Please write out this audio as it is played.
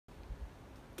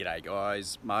G'day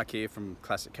guys, Mark here from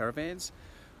Classic Caravans.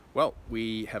 Well,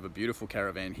 we have a beautiful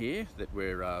caravan here that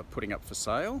we're putting up for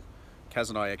sale. Kaz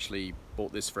and I actually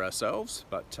bought this for ourselves,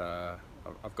 but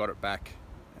I've got it back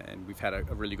and we've had a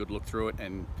really good look through it,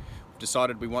 and we've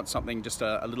decided we want something just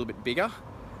a little bit bigger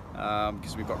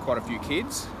because we've got quite a few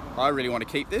kids. I really want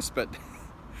to keep this, but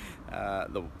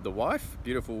the wife,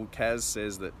 beautiful Kaz,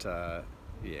 says that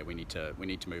yeah, we need to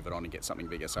move it on and get something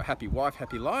bigger. So happy wife,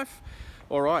 happy life.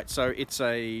 All right, so it's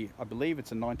I believe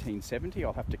it's a 1970.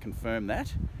 I'll have to confirm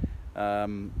that.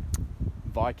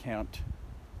 Viscount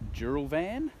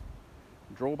Duralvan.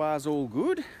 Drawbars all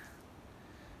good.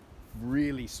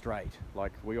 Really straight.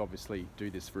 Like, we obviously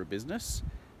do this for a business,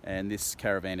 and this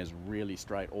caravan is really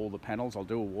straight. All the panels, I'll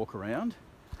do a walk around.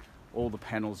 All the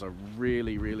panels are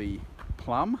really, really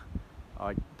plumb.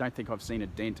 I don't think I've seen a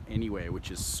dent anywhere, which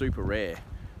is super rare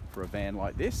for a van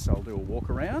like this. So I'll do a walk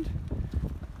around.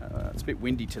 It's a bit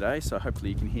windy today, so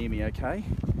hopefully you can hear me okay.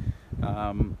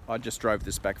 I just drove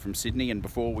this back from Sydney, and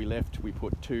before we left we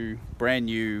put two brand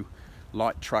new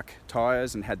light truck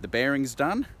tyres and had the bearings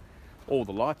done. All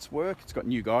the lights work. It's got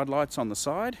new guide lights on the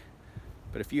side,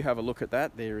 but if you have a look at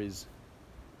that, there is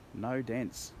no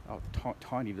dents. Oh,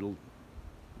 tiny little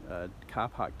car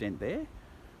park dent there,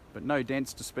 but no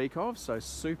dents to speak of, so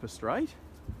super straight,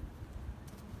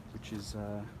 which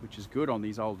is good on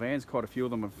these old vans. Quite a few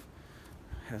of them have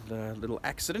had little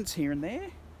accidents here and there.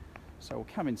 So we'll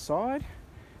come inside.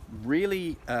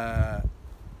 Really rare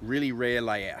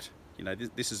layout. You know,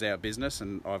 this is our business,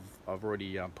 and I've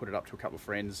already put it up to a couple of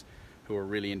friends who are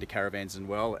really into caravans as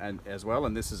well,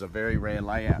 and this is a very rare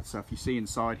layout. So if you see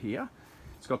inside here,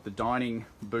 it's got the dining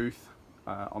booth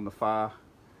on the far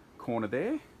corner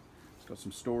there. It's got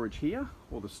some storage here,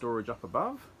 all the storage up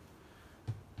above,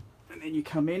 and then you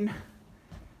come in.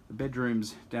 The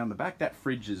bedroom's down the back. That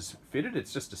fridge is fitted.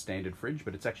 It's just a standard fridge,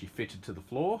 but it's actually fitted to the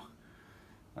floor.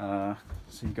 So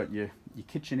you've got your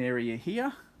kitchen area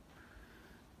here,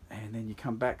 and then you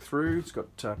come back through. It's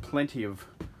got plenty of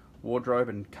wardrobe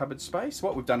and cupboard space.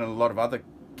 What we've done in a lot of other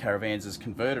caravans is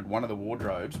converted one of the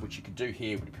wardrobes, which you could do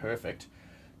here, would be perfect,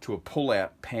 to a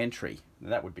pull-out pantry.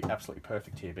 And that would be absolutely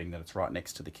perfect here, being that it's right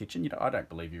next to the kitchen. You know, I don't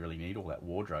believe you really need all that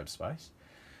wardrobe space.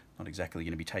 Not exactly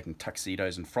going to be taking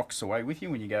tuxedos and frocks away with you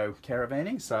when you go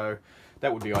caravanning, so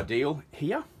that would be ideal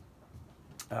here.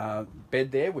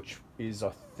 Bed there, which is,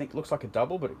 I think, looks like a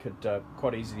double, but it could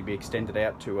quite easily be extended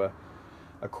out to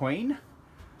a queen.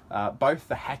 Both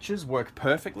the hatches work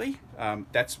perfectly.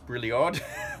 That's really odd.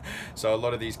 So a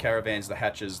lot of these caravans, the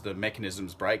hatches, the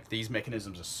mechanisms break. These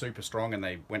mechanisms are super strong and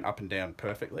they went up and down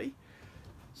perfectly.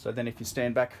 So then if you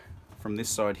stand back from this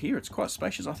side here, it's quite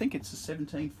spacious. I think it's a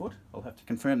 17 foot. I'll have to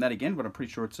confirm that again, but I'm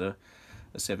pretty sure it's a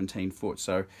 17 foot.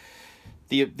 So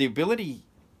the ability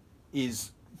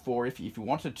is for, if you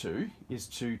wanted to, is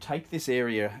to take this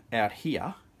area out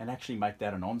here and actually make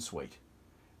that an ensuite.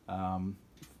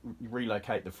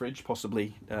 Relocate the fridge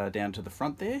possibly down to the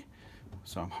front there.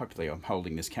 So hopefully I'm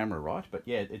holding this camera right, but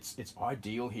yeah, it's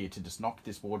ideal here to just knock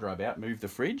this wardrobe out, move the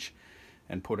fridge,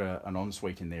 and put an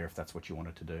ensuite in there if that's what you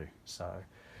wanted to do. So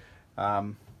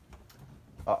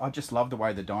I just love the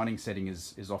way the dining setting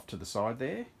is off to the side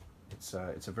there. It's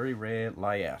a very rare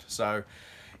layout. So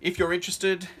if you're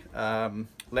interested,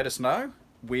 let us know.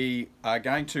 We are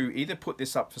going to either put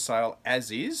this up for sale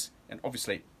as is, and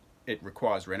obviously it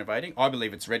requires renovating. I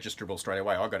believe it's registrable straight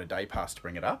away. I got a day pass to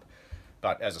bring it up,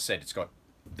 but as I said, it's got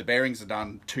the bearings are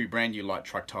done, two brand new light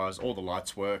truck tires, all the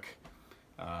lights work.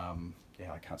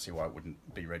 Yeah, I can't see why it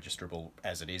wouldn't be registrable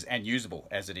as it is and usable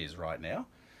as it is right now.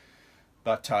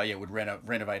 But yeah, it would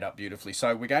renovate up beautifully.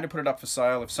 So we're going to put it up for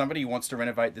sale. If somebody wants to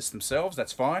renovate this themselves,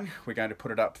 that's fine. We're going to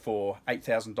put it up for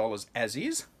 $8,000 as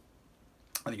is.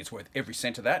 I think it's worth every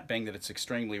cent of that, being that it's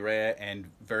extremely rare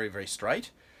and very, very straight.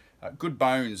 Good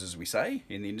bones, as we say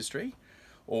in the industry.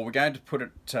 Or we're going to put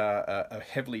it a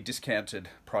heavily discounted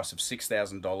price of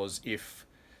 $6,000 if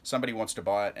somebody wants to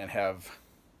buy it and have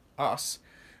us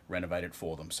renovate it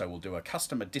for them. So we'll do a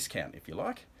customer discount, if you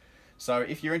like. So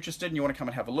if you're interested and you want to come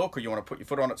and have a look, or you want to put your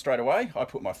foot on it straight away, I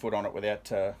put my foot on it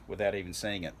without even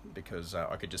seeing it, because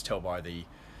I could just tell by the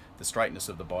straightness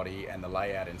of the body and the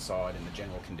layout inside and the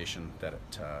general condition that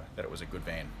it was a good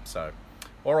van. So,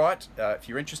 all right, if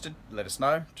you're interested, let us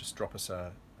know. Just drop us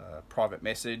a private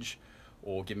message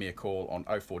or give me a call on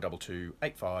 0422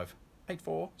 85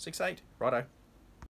 8468. Righto.